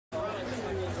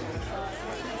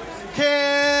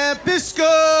Camp Bisco!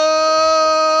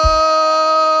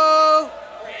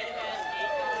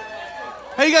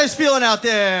 How you guys feeling out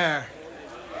there?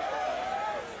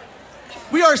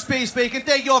 We are Space Bacon.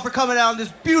 Thank you all for coming out on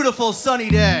this beautiful sunny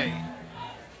day.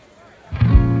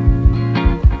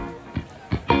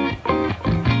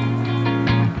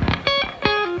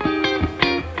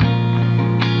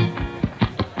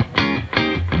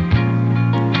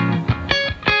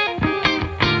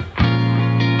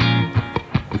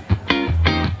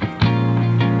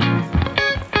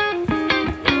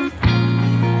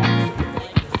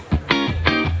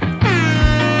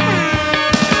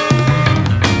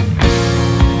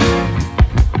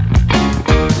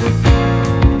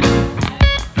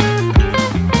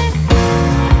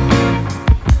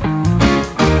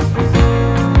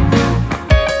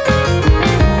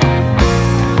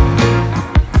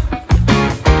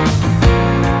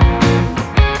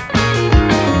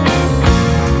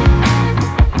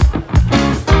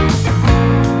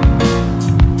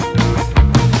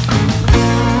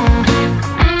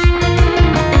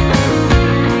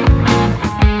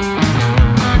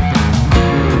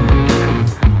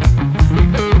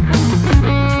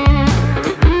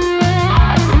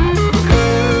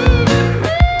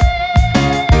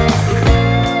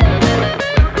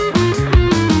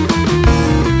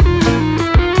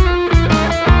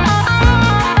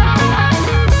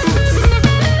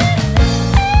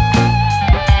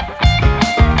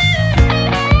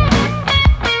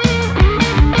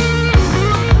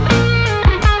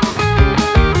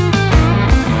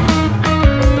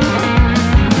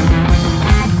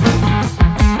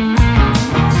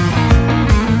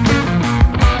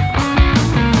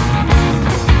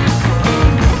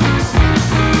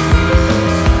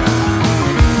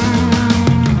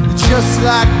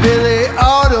 Like Billy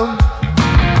Autumn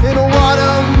in a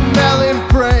watermelon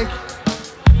prank,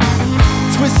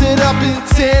 twisted up in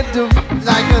tandem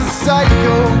like a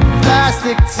psycho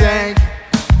plastic tank,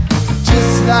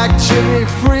 just like Jimmy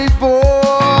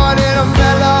Freeborn in a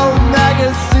mellow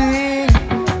magazine.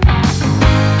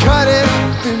 Cut it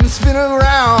and spin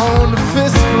around, a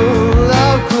fistful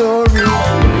of glory.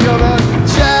 You're a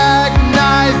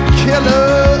jackknife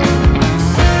killer,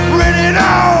 written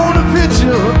on a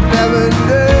picture of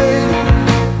lemonade.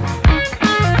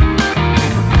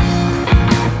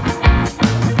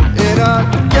 In a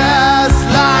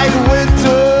gaslight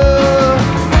winter,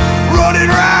 running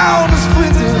round the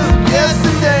splinters of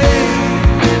yesterday.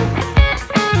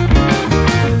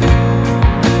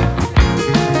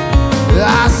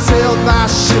 I sailed my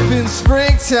ship in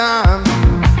springtime,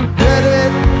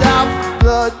 headed out for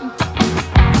blood.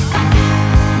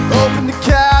 Open the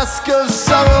cask of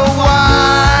summer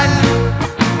wine.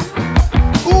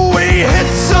 We hit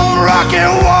some rocky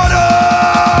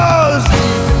waters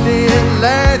deep in the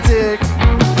Atlantic.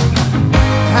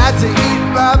 Had to eat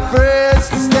my friends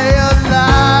to stay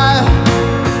alive.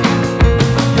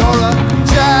 You're a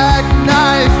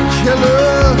jackknife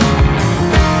killer,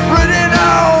 written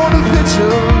on a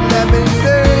picture of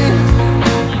lemonade.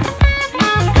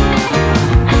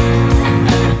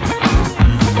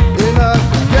 In a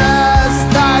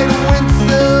gaslight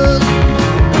winter,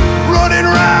 running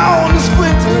round the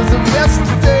splinters of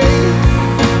yesterday.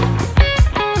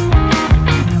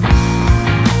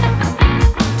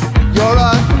 You're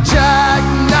a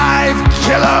jackknife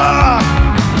killer,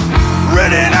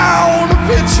 written on a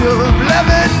picture of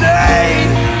lemonade.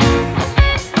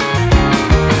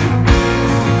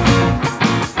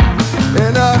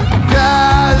 In a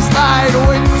gaslight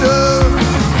winter,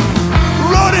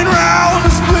 running round the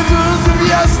splinters of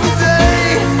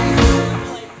yesterday.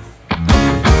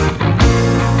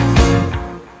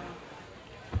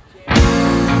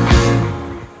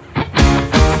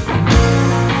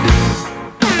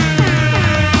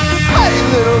 Hey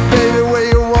little baby, where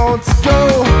you want to go?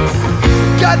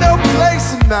 Got no place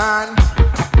in mind.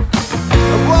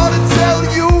 I wanna tell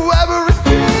you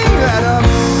everything that I'm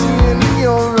seeing in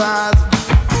your eyes.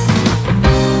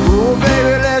 Oh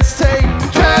baby, let's take a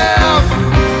cab,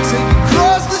 take it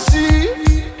across the sea.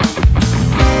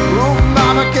 Oh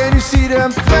mama, can you see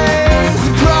them flames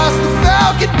across the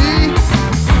balcony?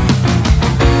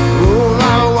 Oh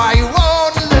mama, why you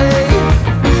wanna lay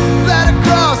flat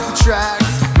across the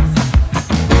tracks?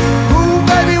 Oh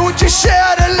baby, would you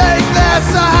share the lake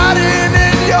that's hiding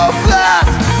in your flat?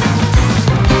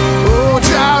 Oh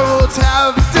child, let's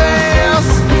have a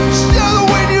dance, share the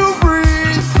wind you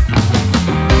breathe.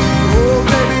 Oh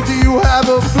baby, do you have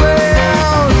a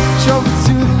plan? Jump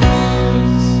into the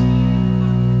leaves.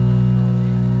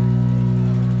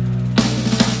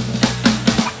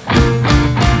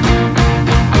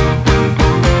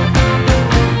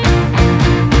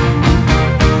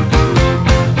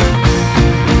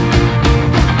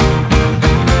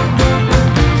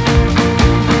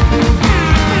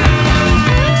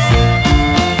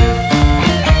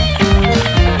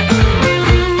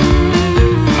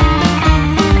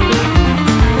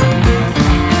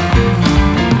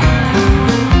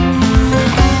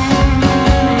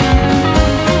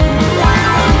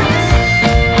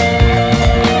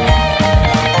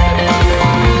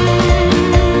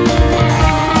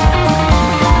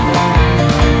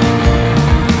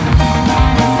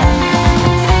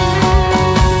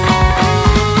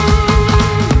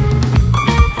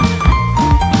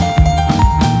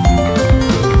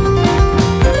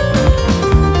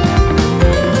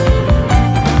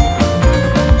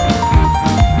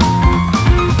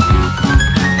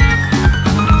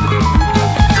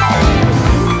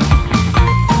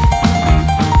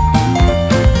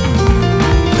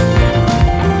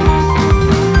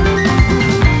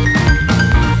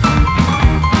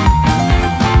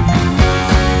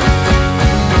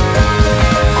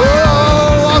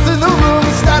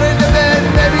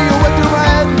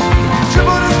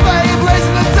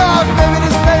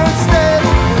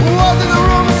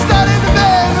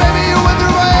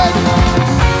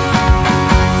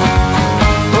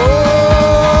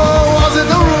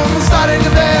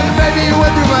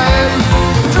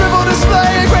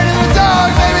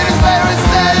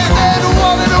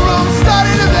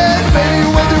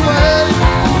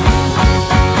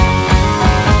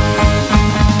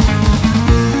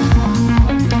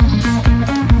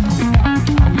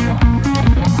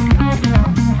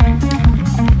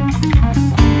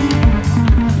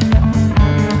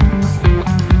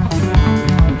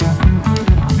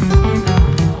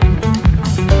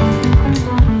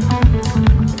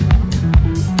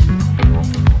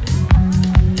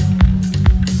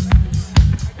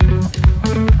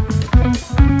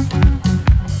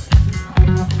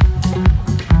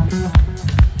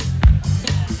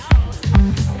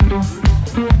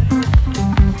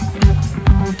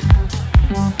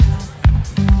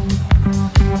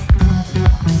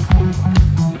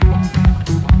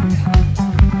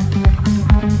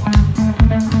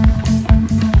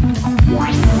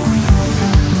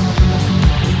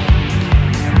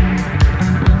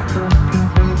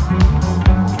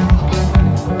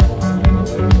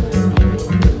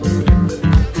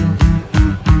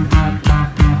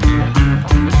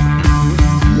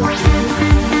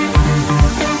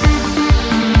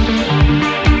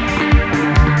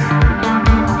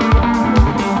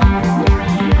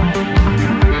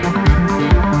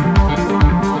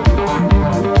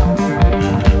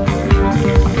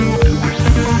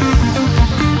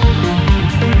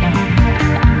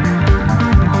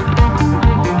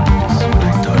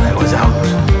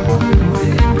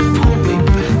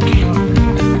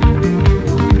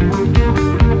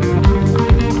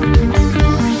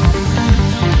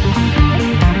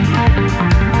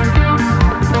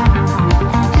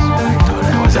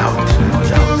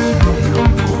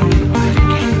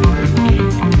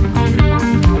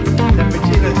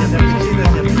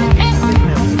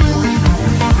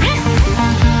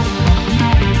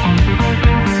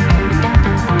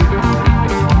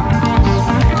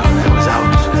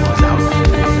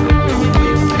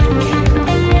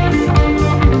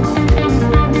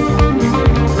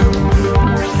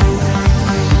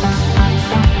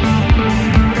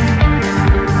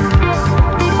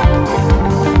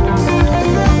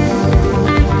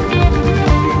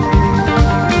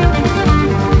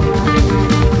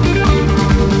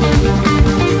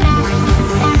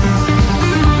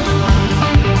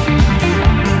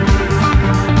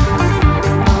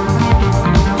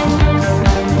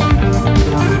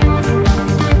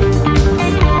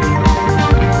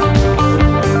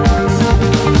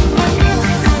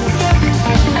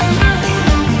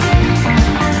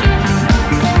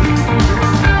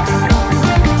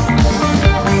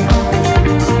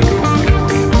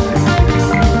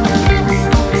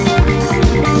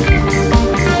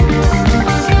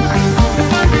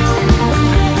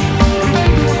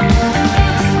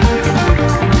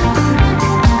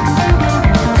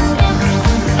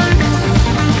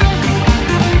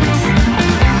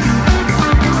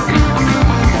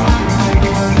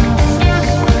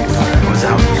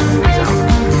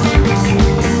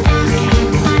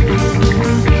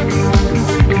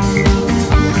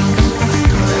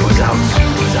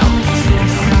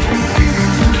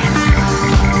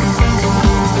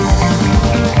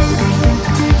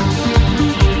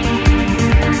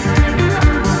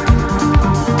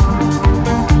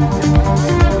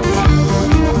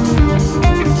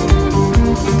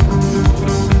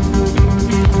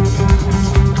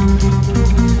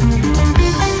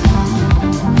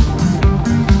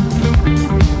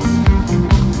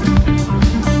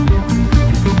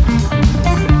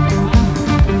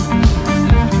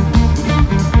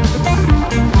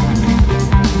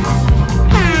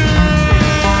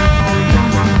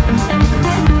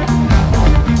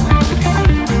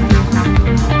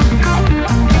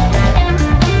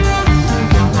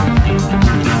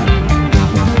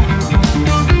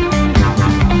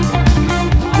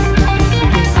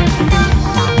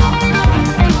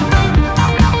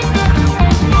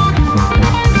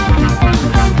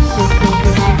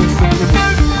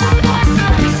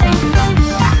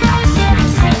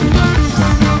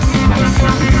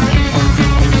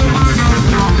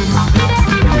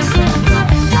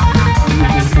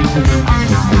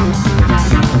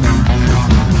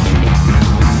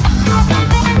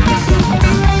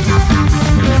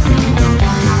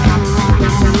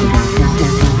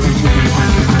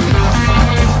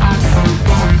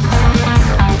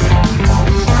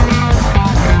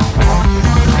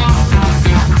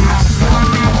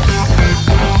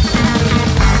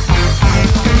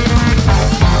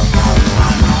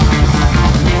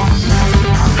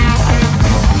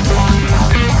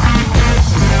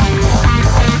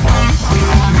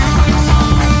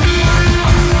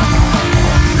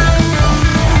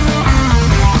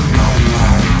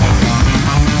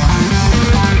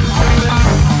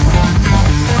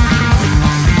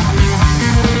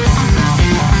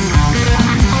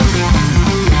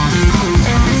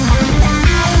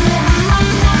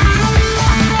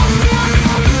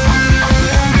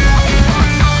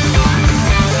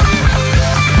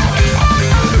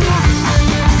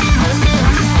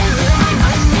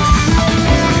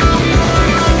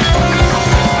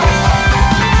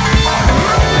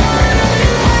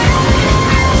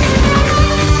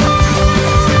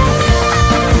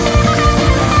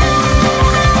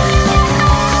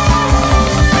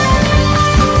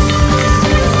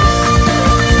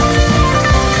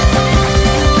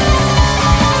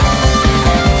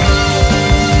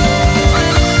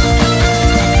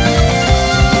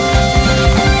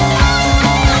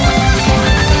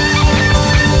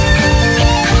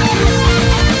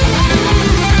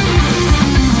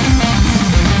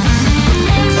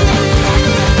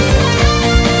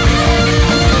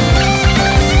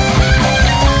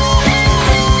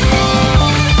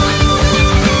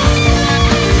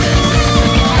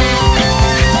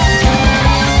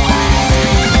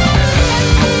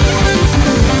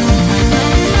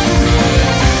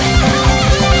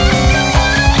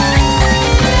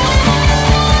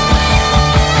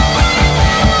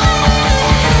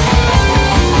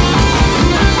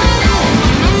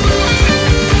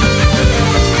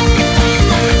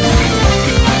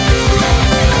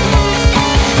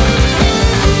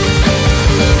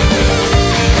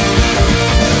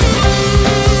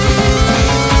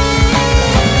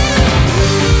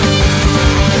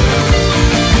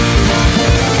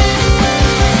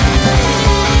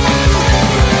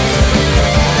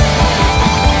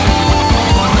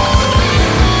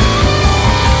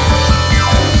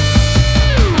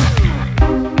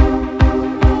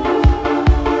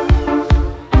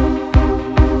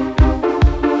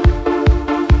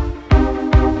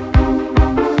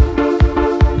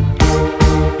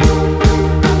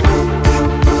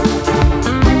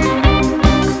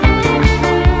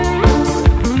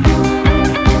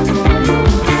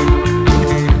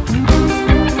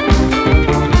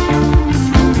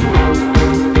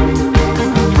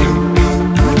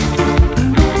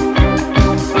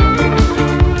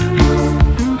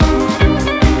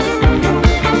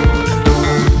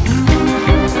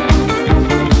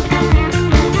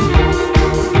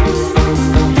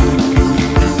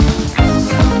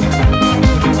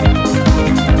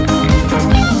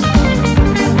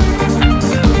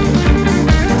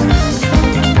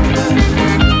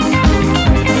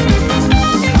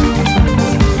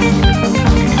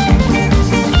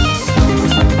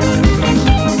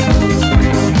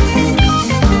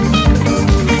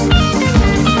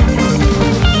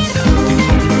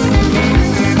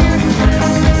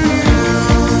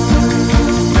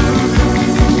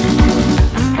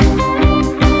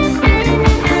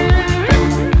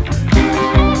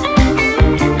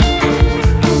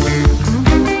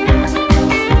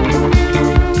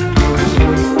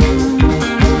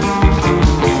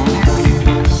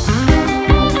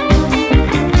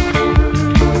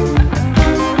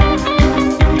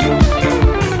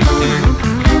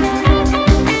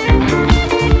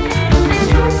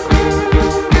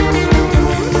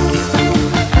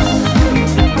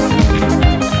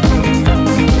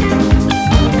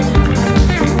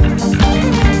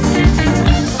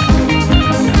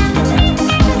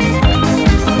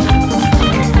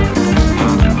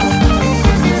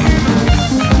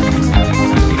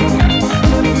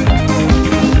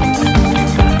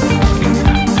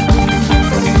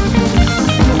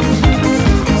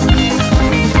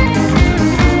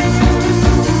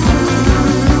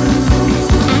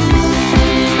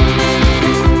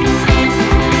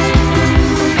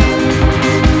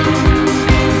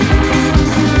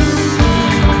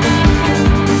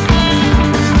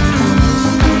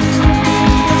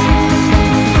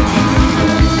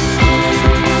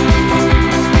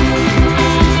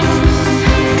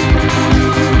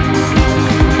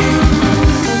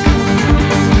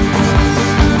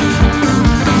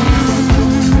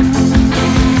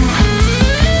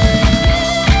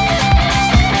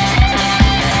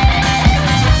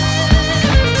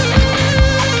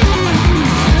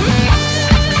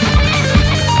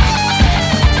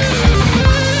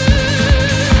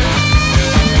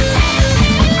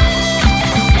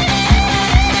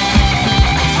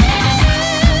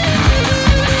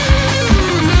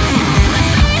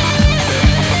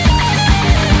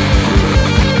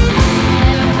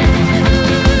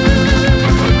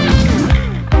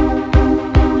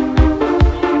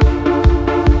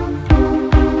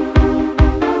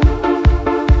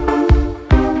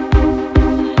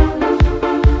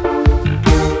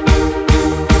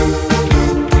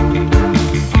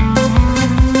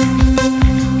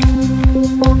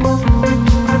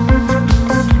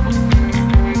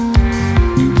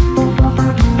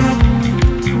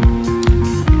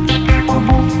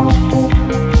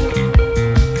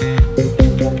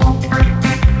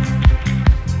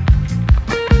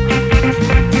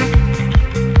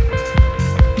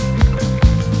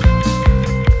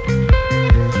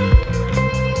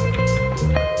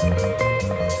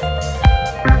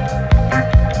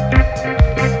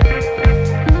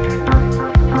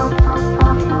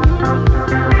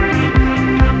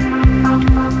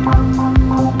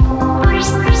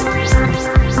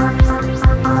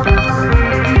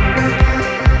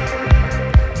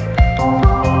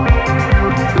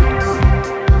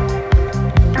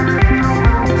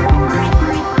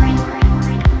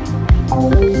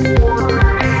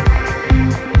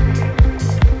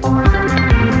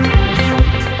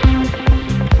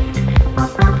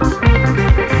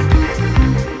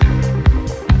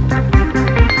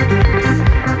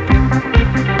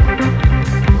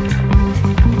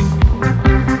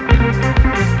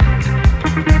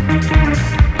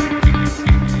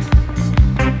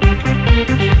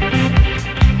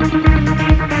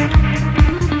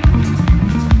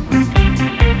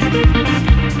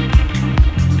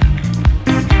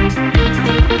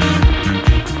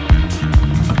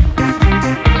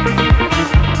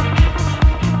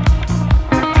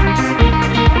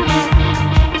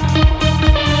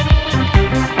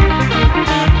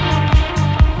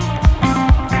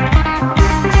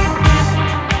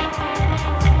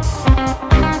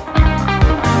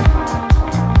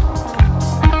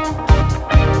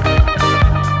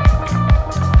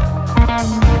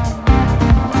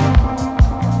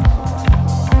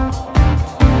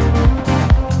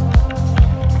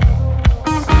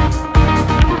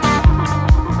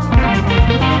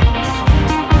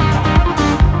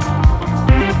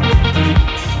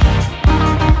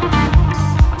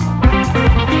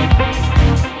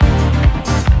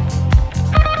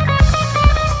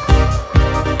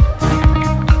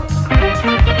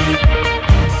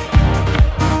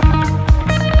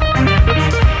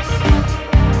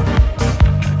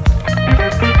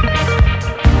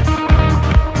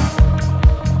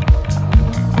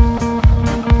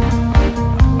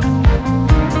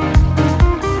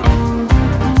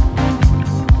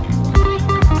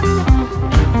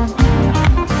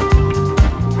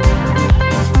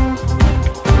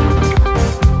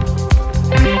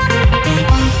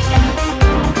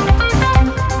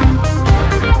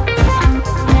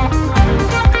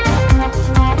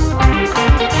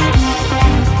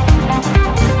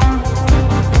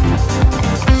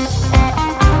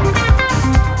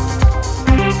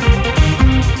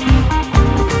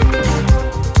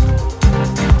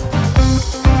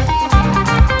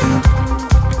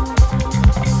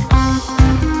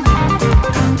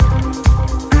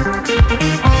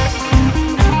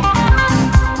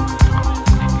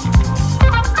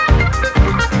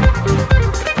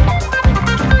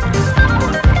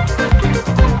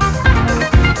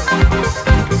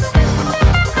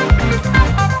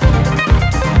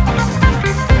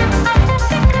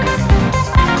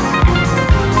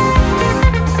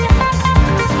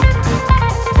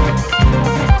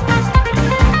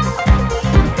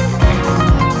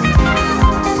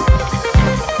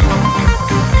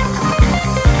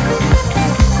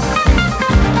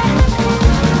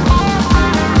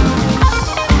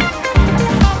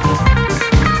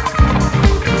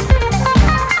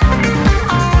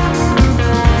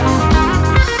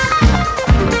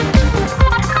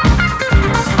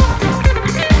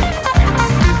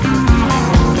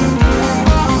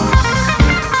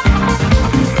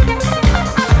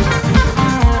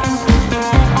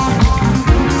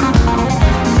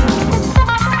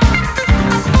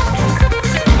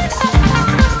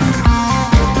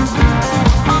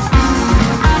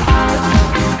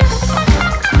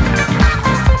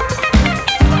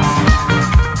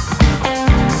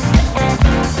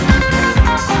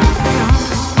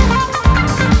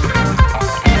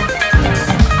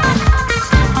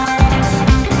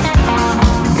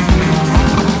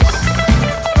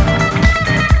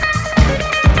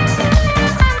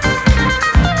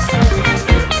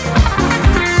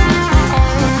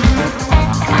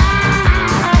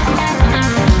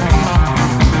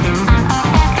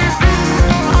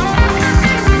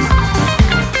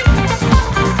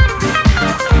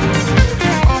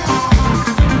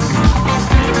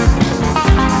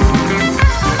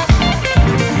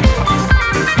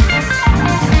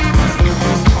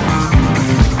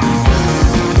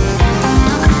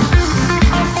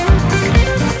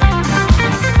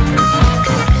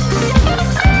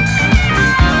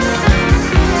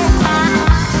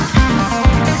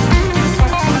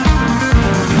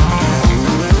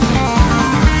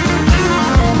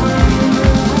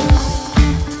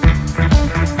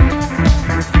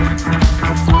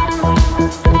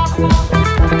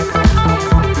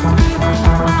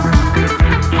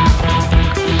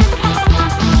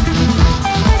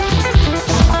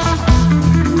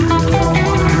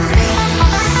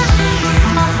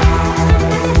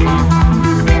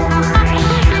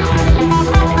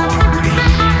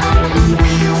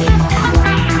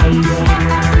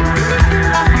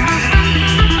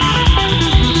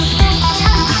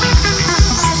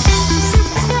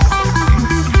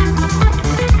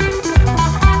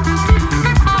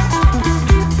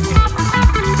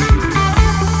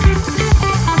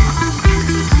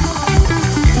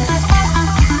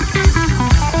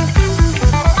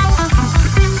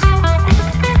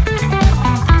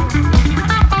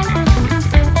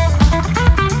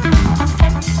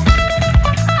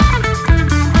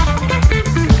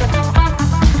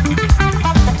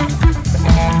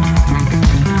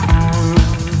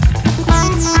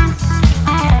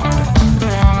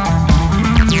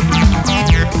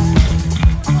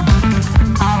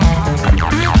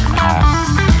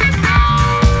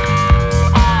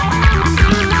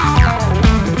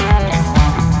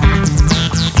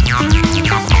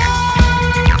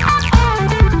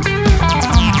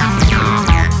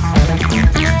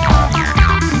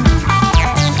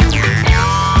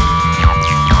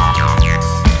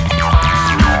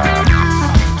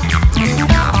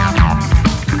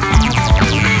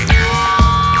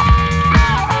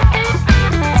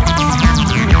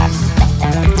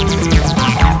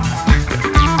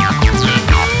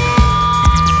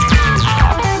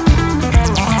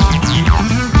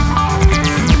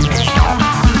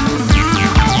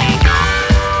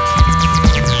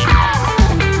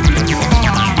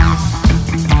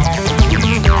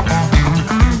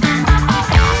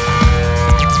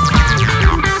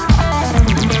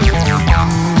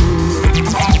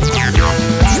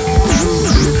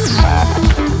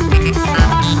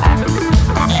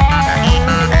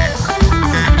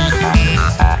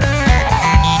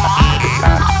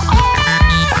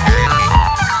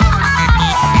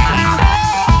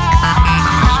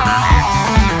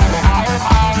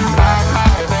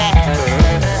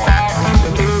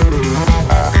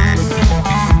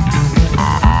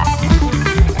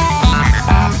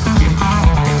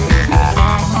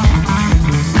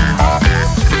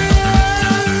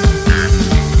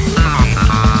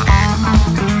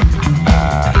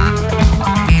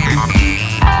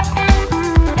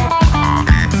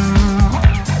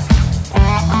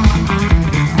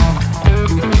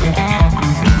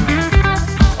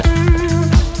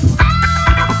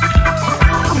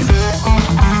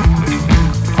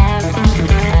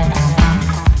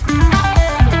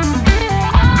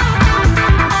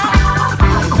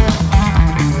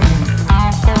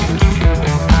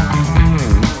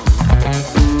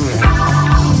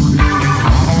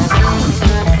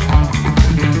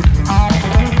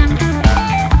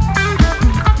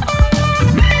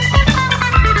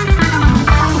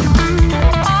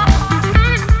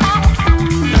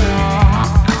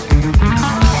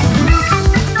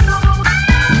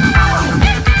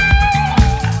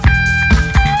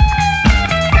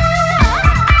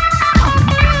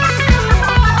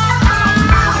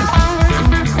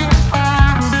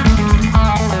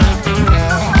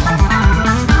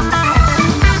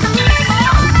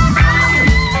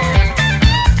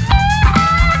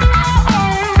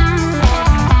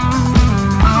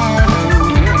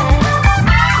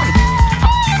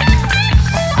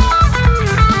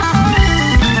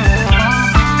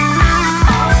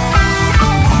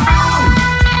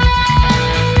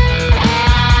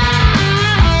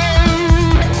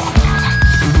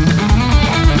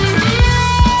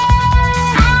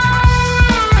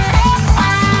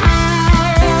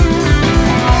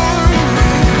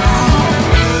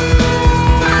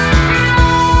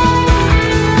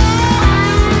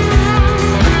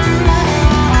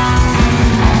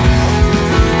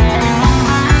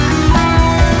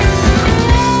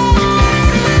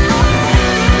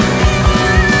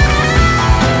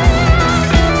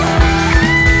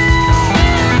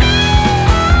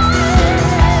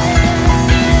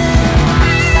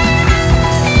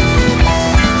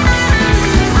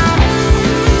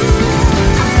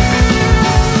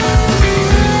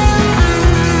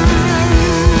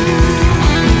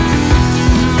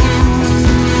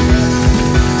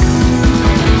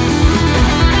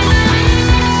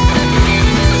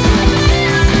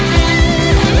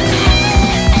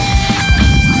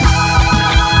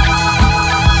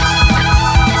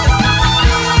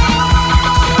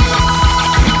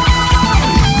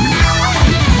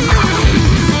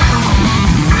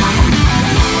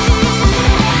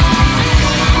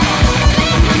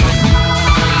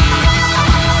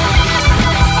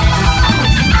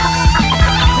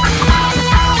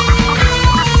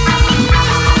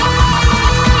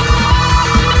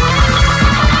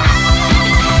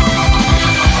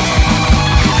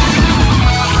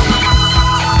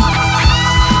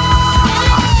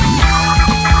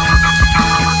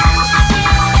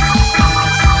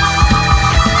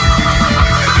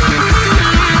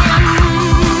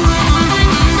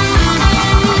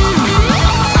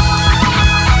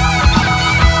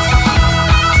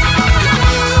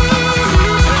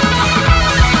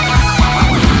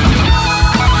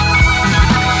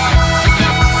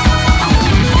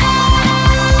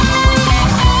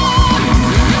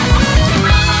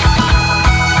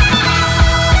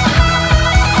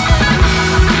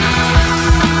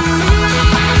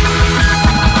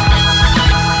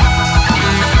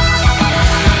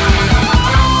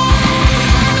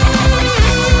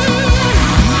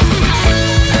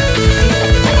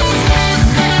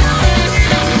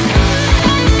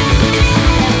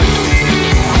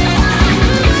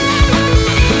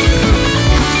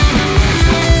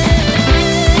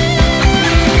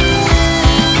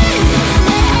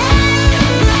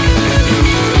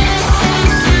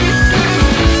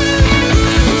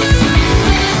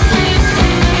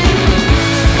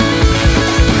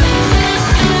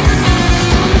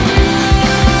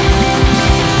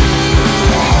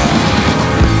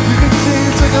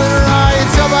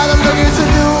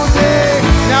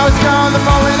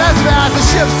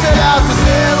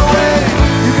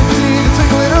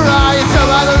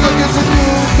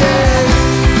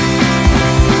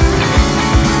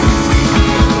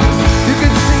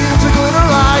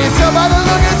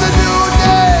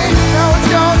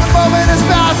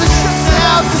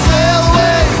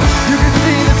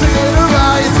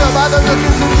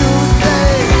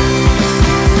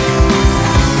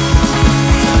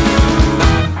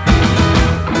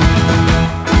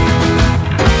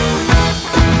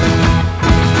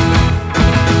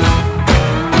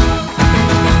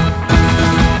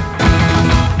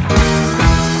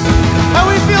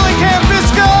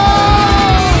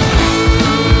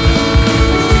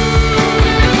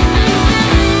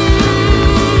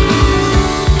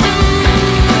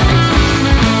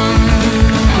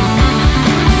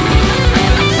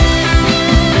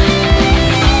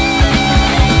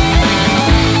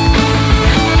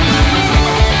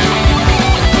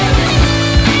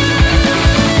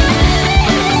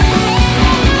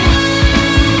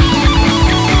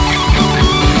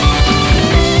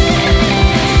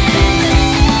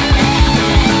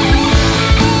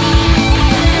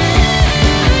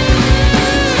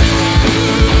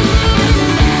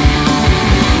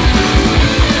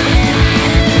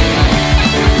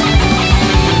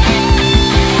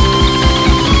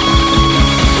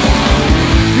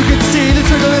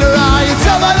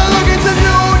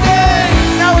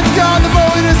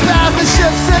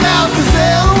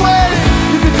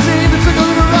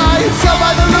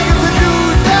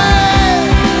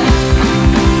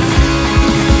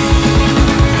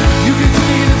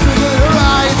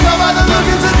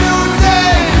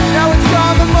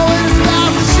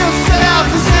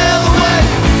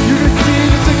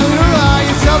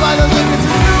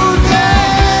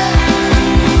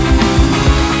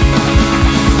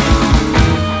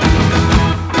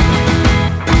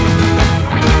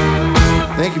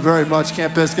 you very much,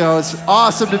 Camp Bisco. It's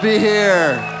awesome to be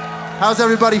here. How's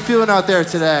everybody feeling out there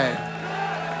today?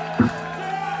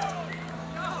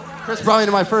 Chris brought me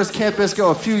to my first Camp Bisco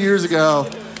a few years ago,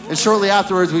 and shortly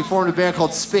afterwards we formed a band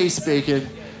called Space Bacon,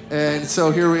 and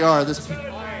so here we are. This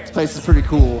place is pretty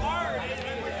cool.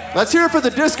 Let's hear it for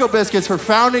the Disco Biscuits for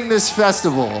founding this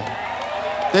festival.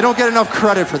 They don't get enough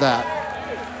credit for that.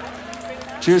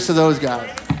 Cheers to those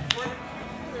guys.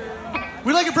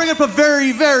 We'd like to bring up a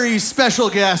very, very special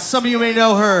guest. Some of you may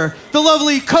know her, the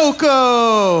lovely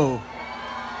Coco.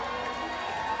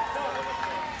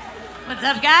 What's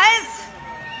up, guys?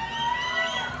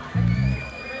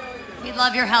 We'd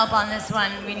love your help on this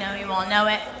one. We know you all know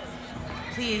it.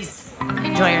 Please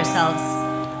enjoy yourselves.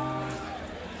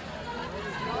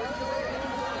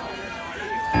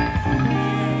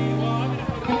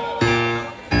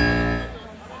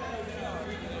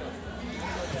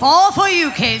 Fall for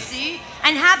you, Casey.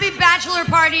 And happy bachelor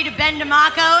party to Ben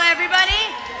DeMaco, everybody.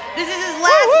 This is his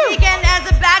last weekend as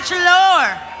a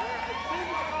bachelor.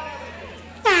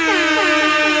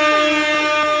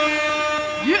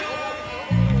 Yeah.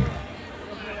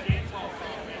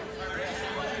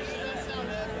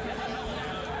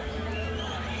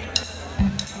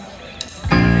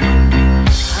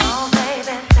 Oh,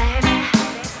 baby, baby.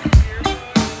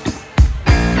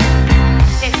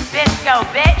 It's Bisco,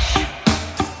 bitch.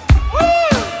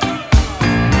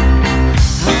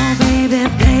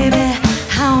 Baby,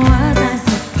 how was I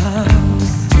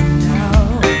supposed to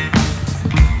know?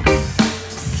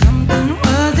 Something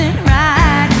wasn't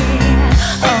right here.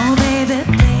 Oh, baby,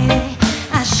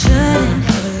 I shouldn't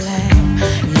have let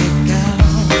you go.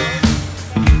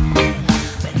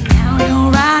 But now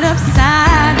you're right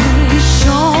upside me.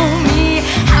 Show me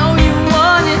how you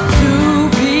want it to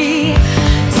be.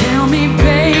 Tell me,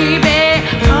 baby,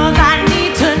 'cause I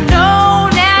need to know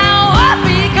now.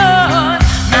 Because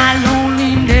my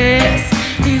loneliness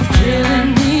is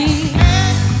killing me.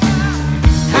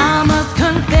 I must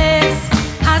confess,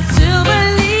 I still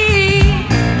believe.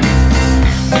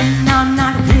 When I'm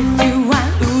not with you, I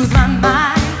lose my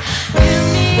mind. Give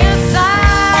me a sign.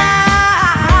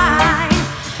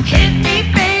 Hit me,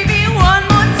 baby, one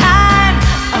more time.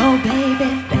 Oh, baby,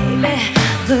 baby,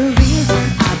 the reason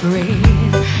I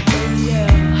breathe is you.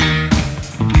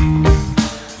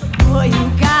 Boy, you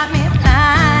got me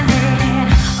blinded.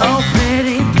 Oh,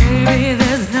 pretty baby,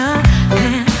 there's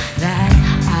nothing that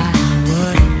I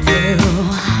wouldn't do.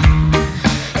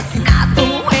 It's not the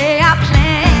way I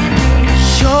planned it.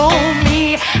 Show me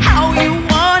how you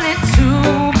want it to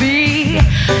be.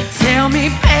 Tell me,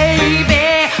 baby,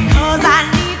 'cause I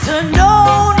need to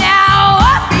know now.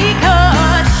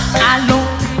 Because my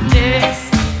loneliness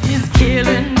is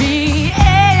killing me.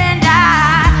 And I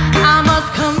must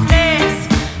confess,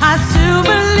 I still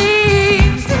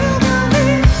believe.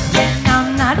 When I'm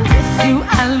not with you,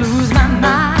 I lose my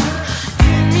mind.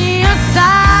 Give me a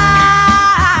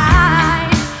sign.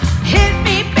 Hit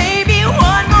me, baby,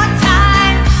 one more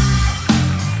time.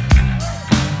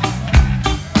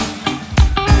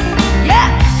 Yeah.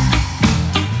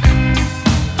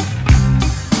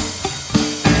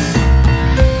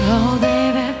 Oh,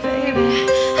 baby, baby,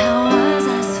 how was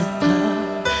I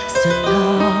supposed to know?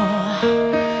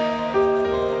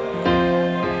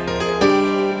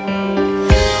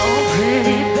 Oh,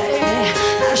 pretty baby,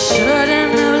 I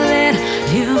shouldn't have let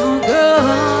you go.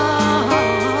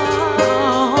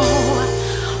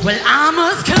 Well, I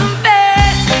must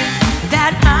confess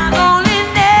that my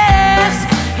loneliness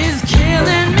is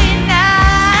killing me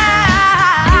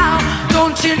now.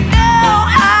 Don't you know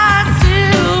I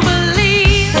still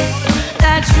believe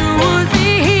that you would be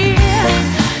here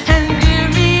and give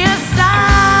me a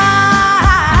sign.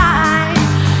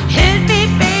 Hit me,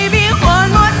 baby, one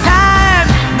more time.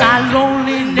 My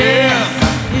loneliness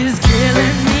is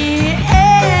killing me,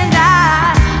 and I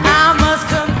must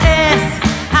confess,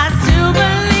 I still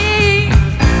believe.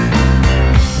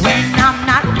 When I'm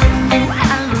not with you,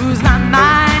 I lose my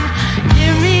mind.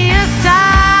 Give me a sign.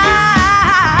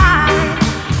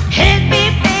 Hit me,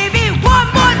 baby, one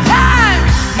more time.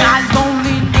 My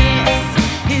loneliness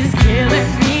is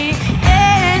killing me,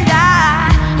 and I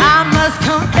must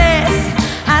confess,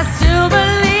 I still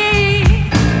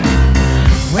believe.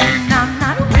 When I'm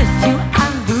not with you, I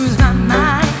lose my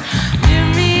mind. Give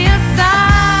me a sign.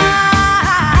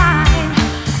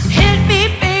 Hit me,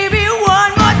 baby,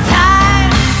 one more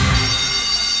time.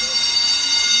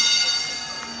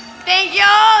 Thank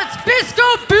you. It's Bisco,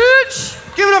 bitch.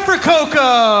 Give it up for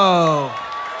Coco.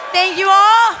 Thank you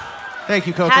all. Thank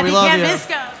you, Coco. Happy we love Camp you.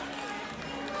 Bisco.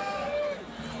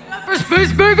 Up for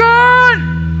Space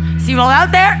Bacon. See you all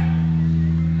out there.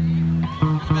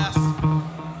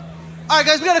 All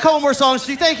right, guys, we got a couple more songs to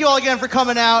do. Thank you all again for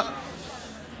coming out.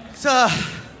 It's,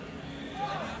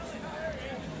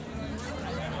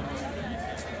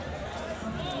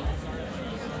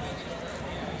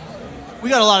 we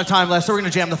got a lot of time left, so we're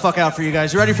gonna jam the fuck out for you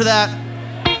guys. You ready for that?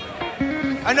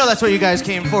 I know that's what you guys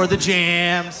came for, the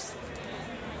jams.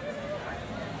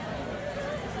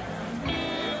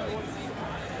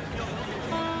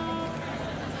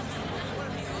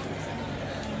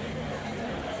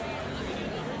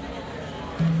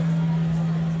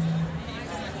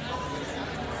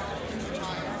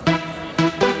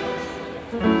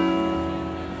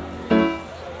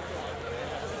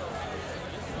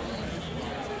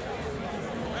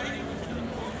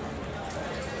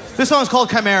 This song's called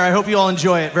Chimera. I hope you all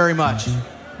enjoy it very much.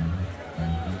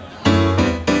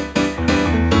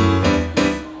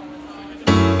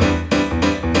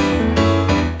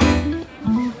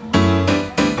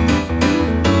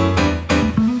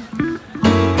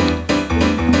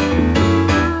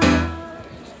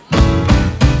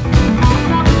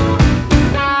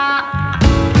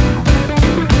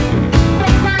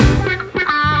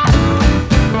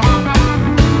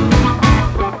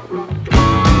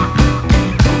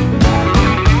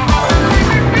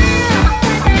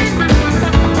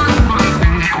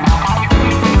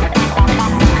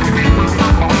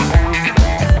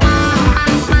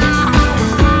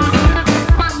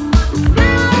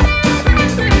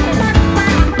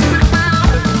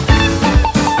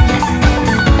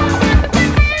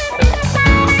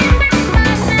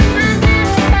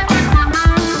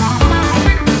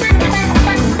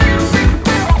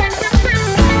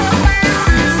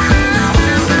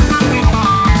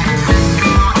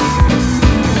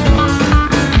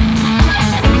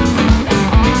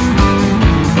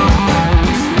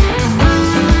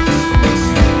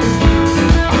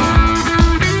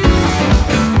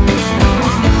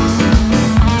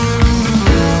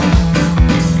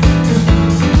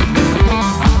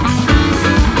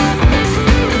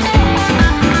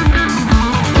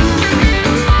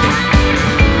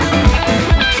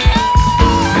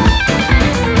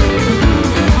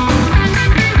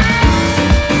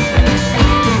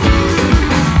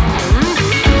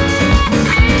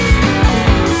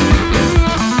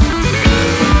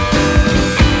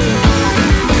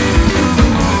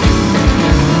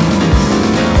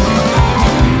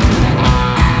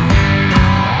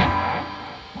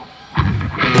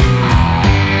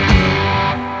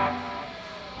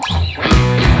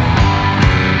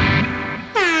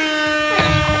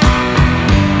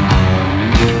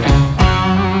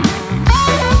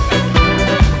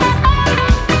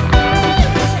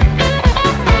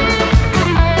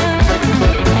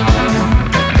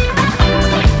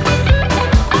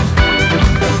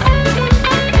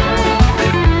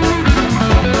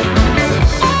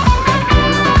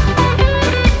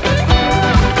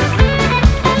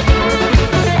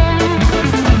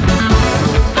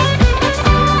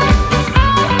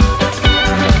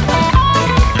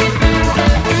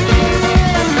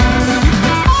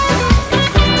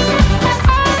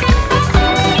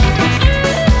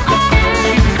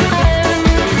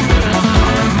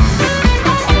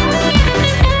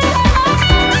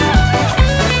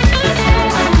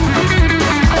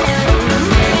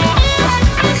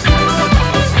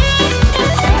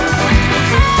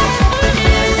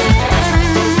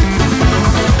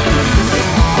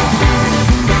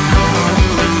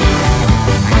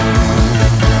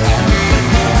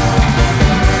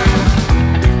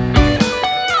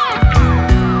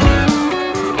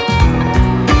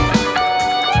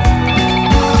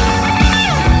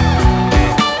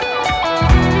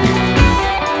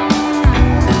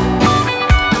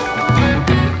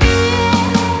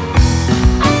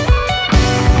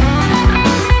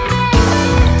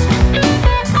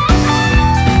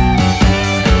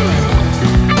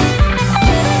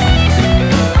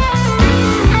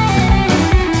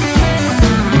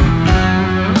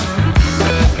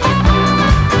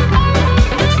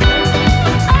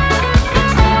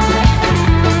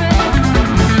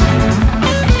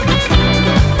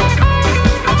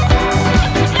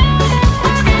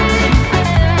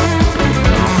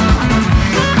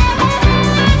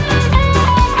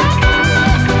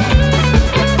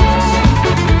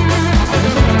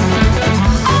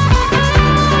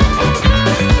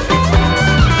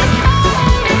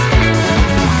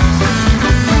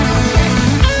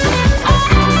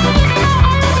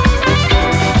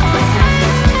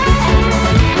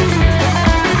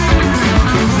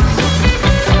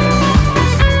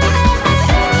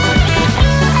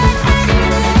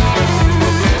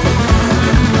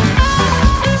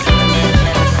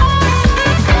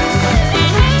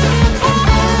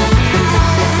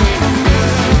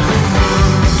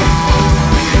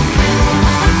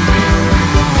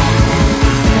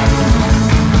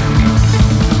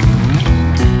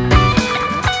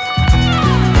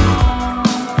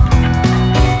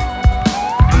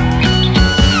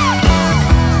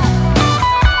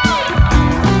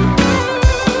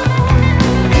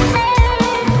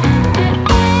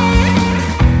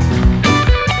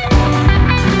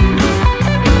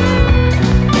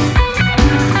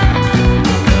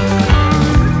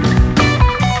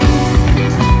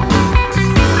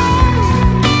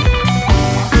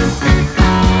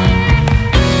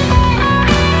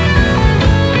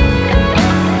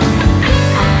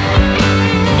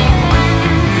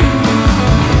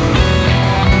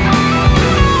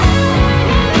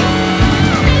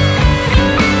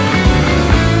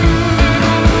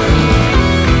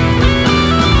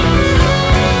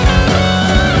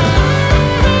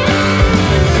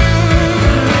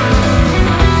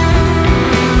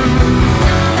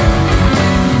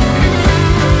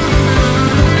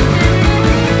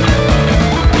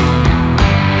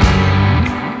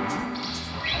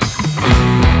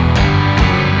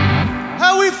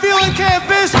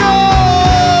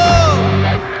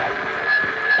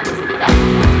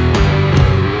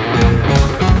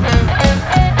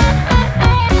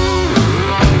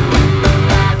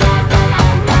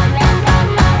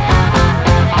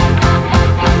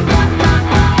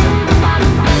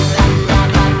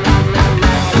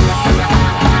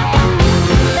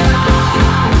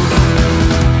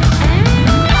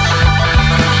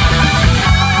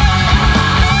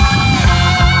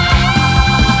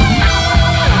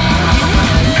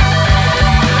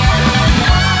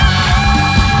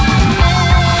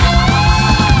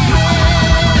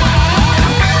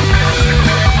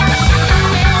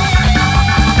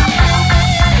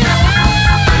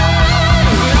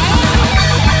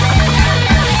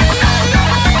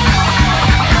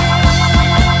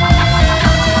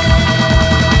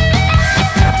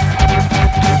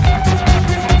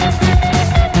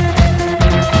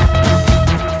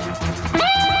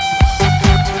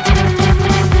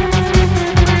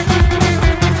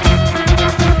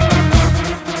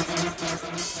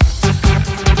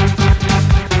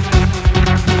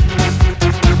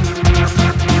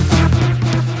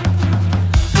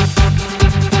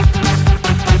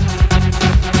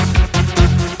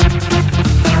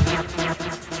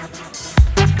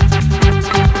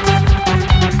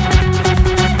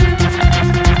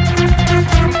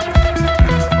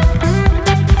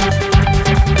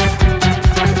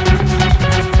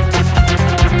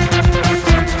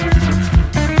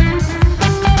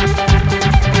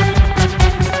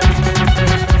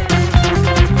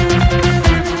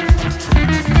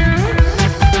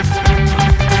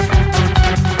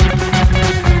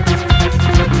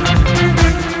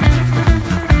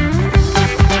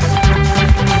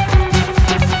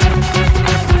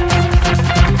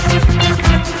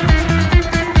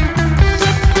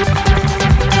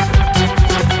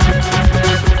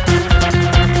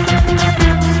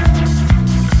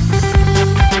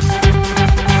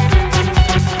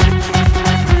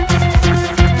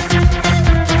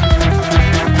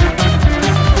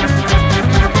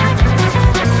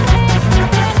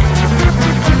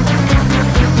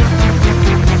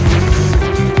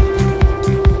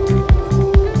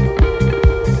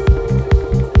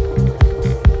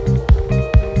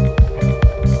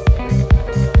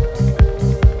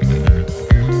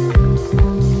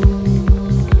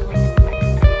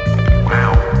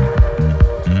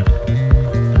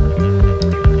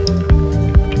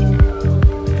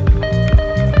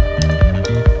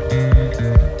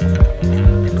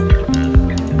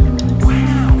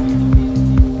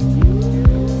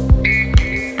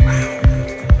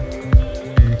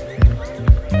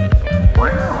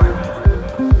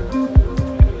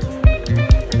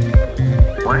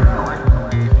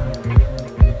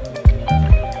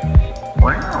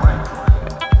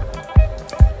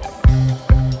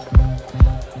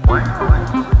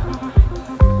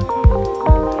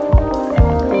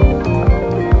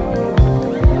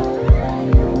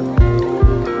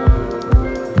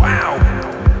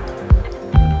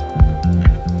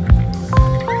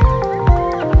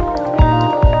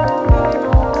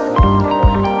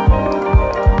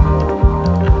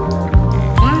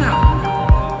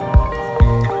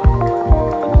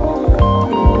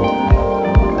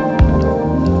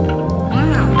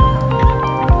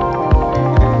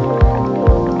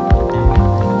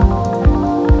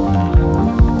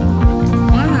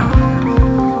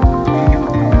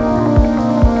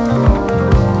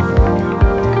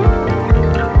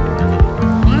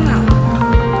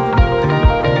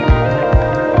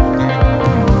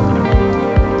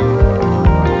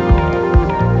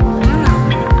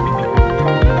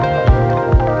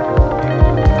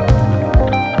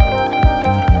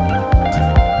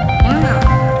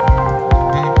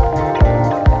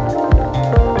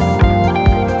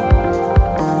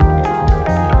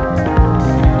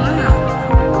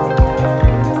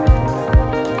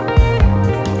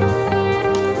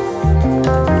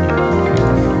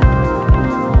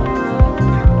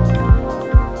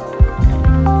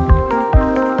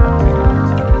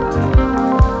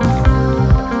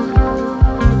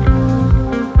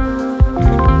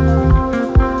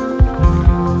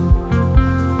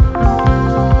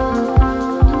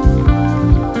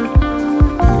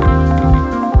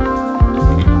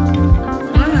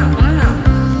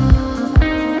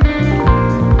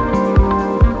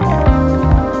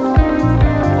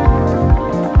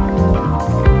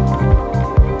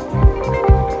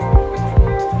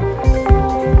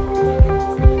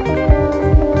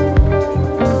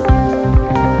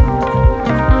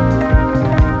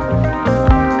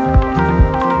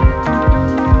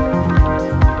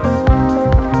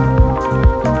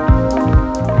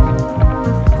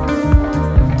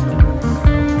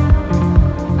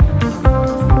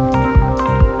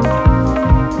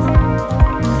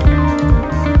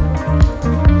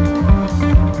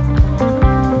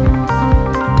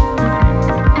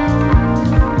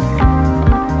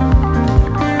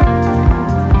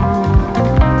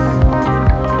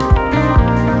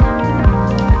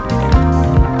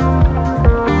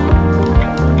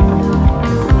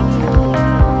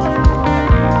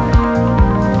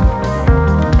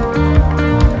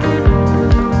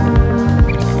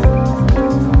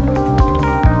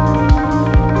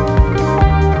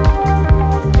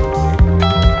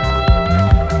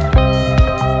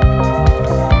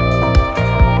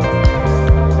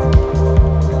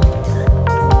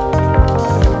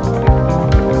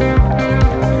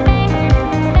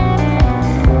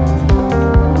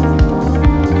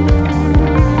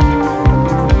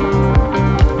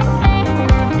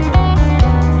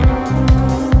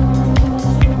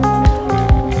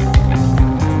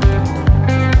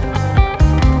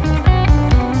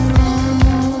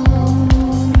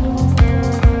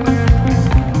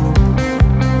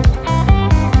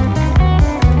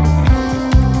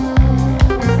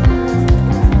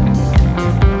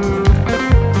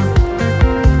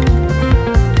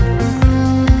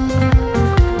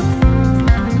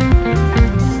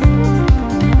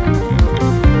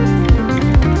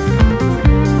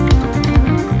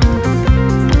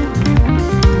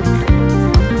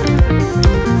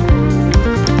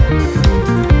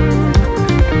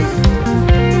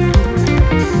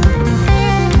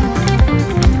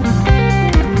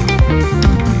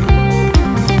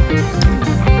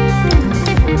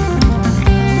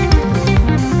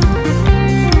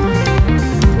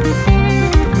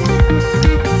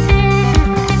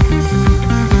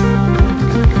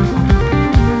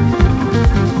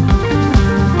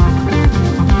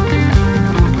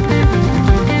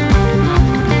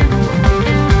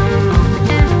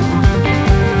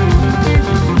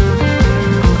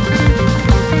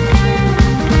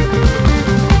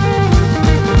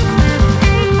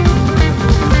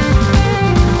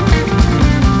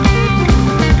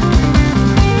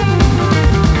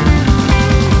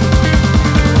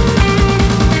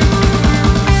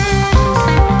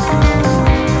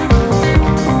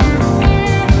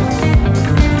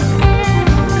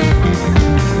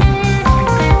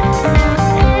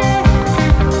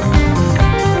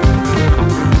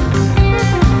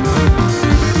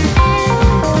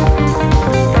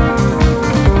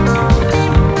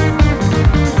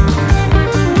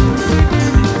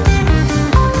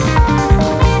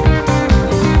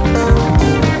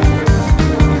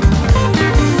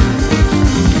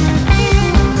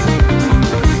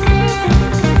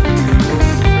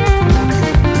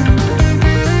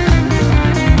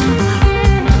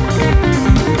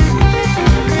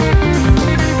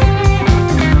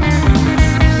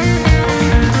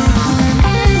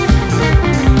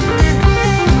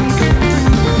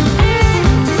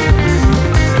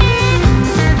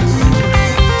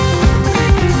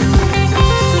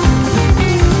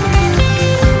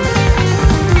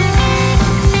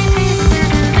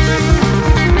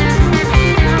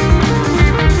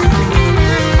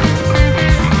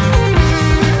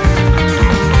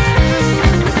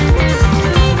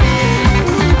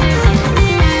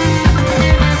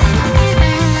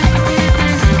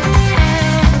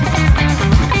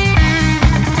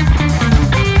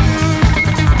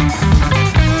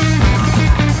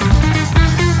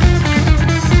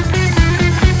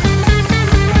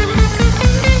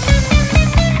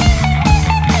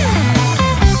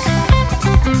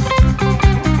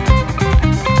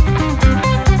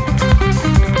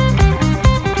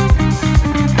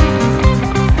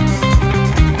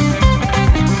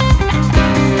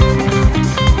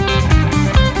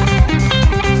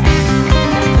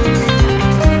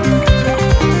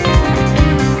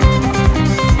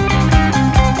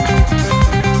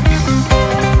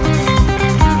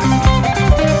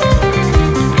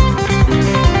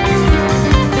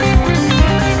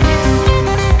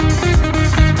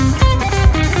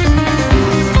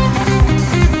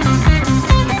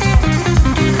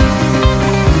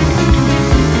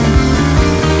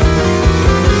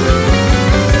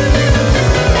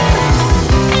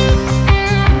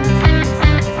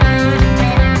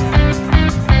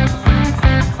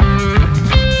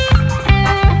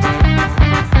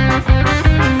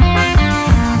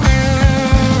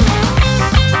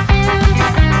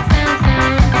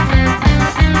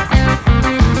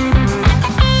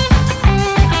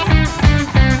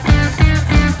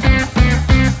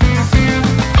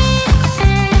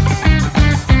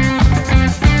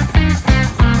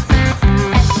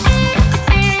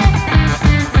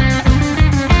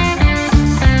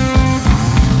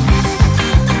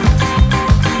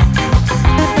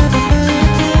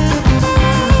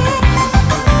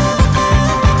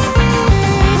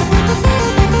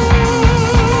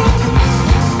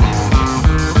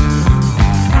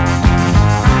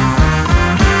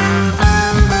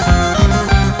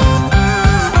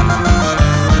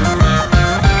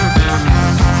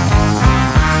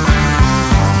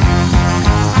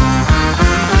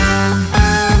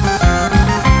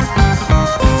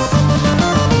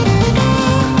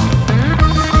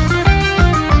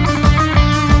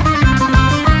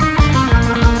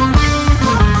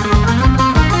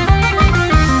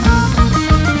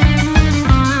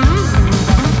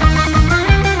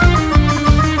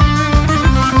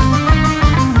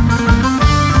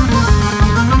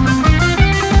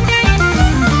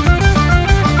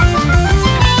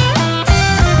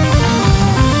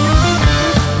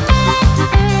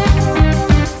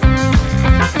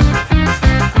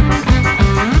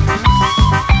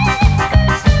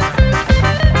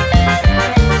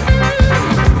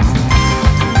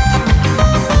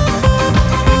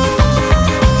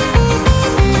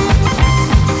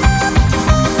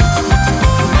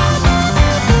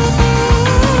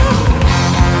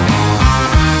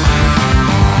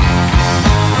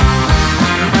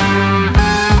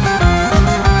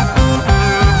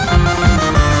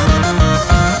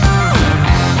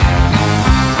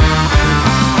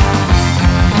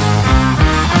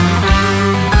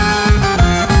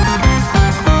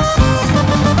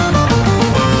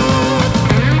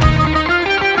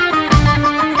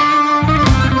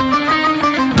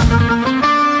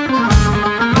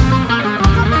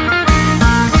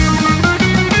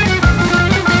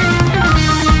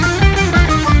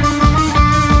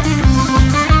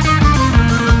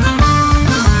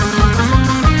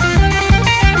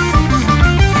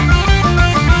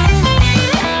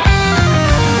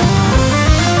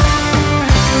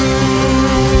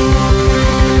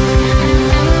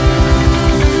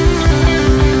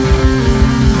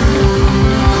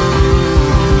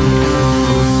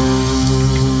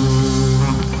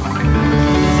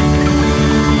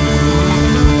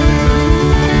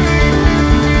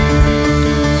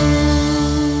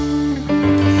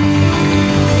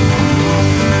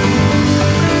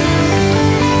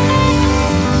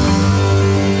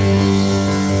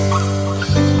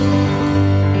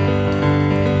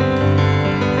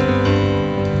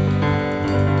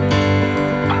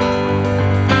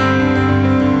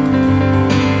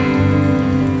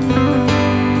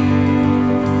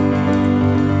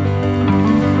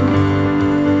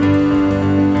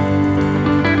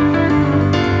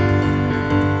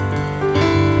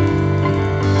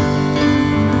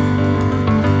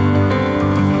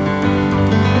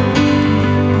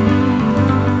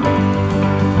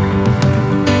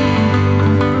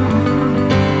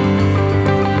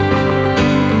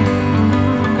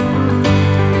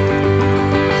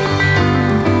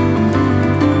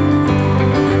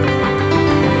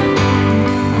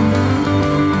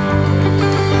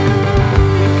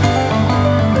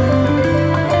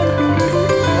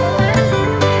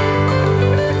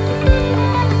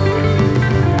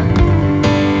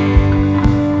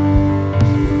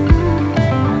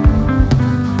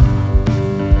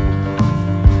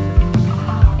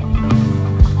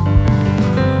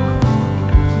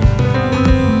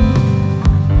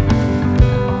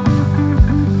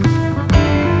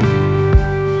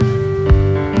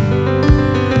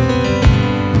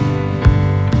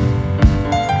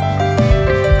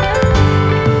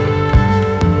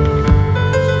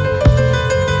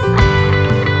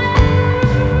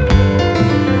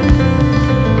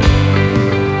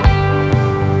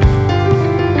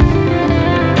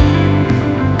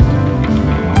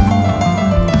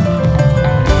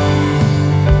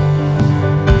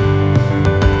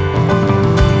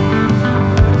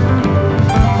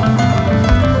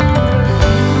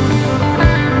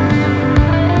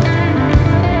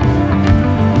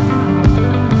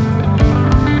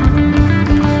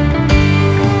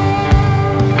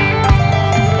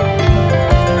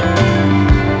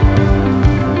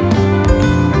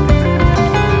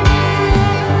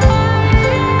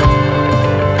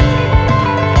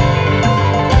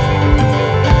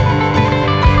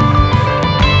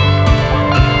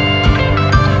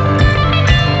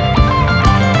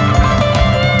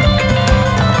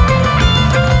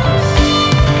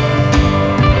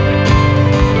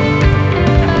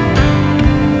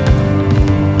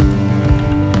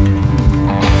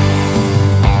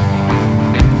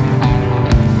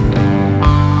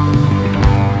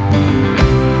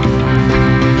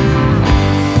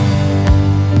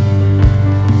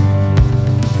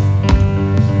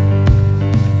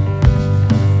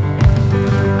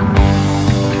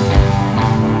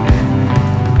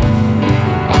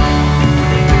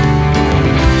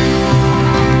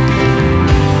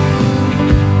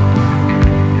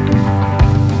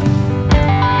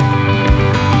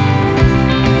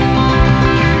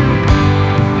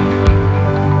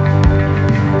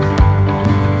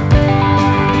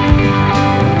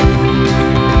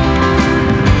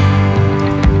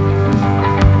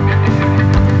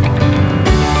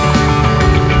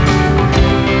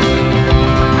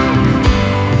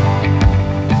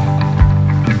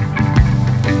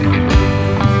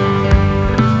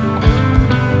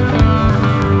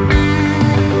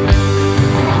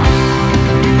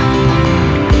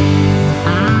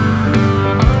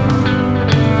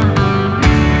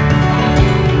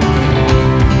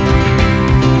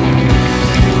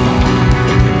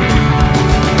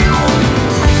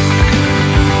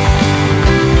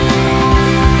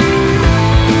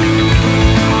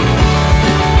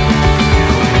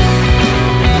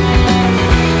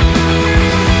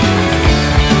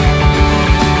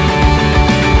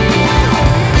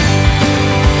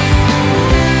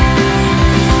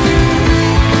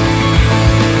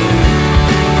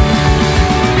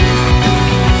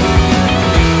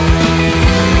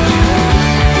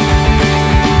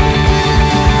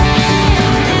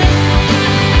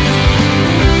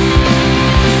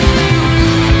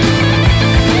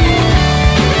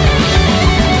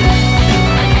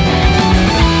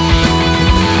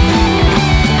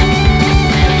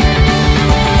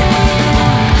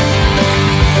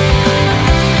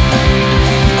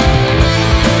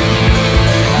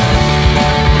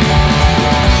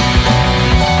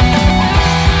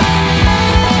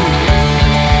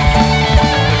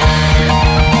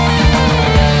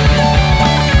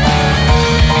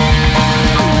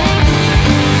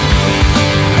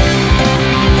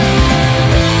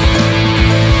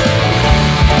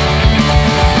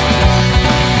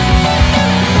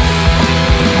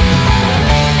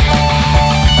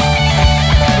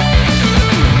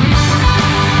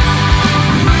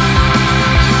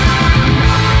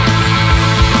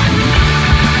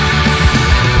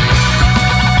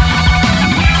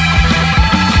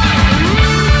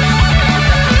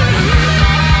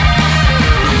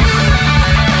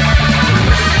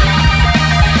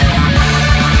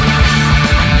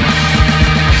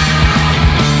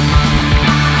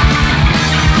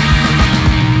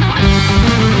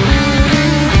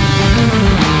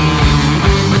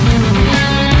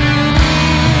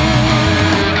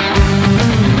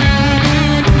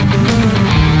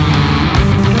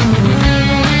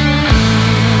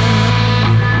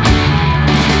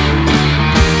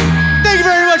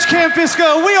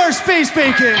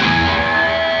 faking.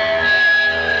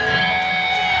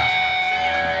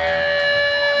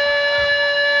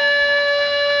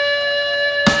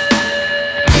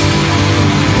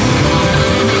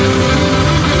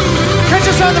 Catch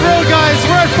us on the road, guys.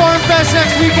 We're at Farm Fest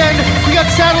next weekend. We got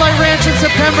Satellite Ranch in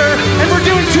September, and we're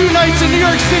doing 2 nights in New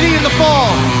York City in the fall.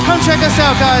 Come check us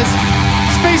out, guys.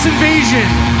 Space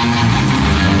Invasion.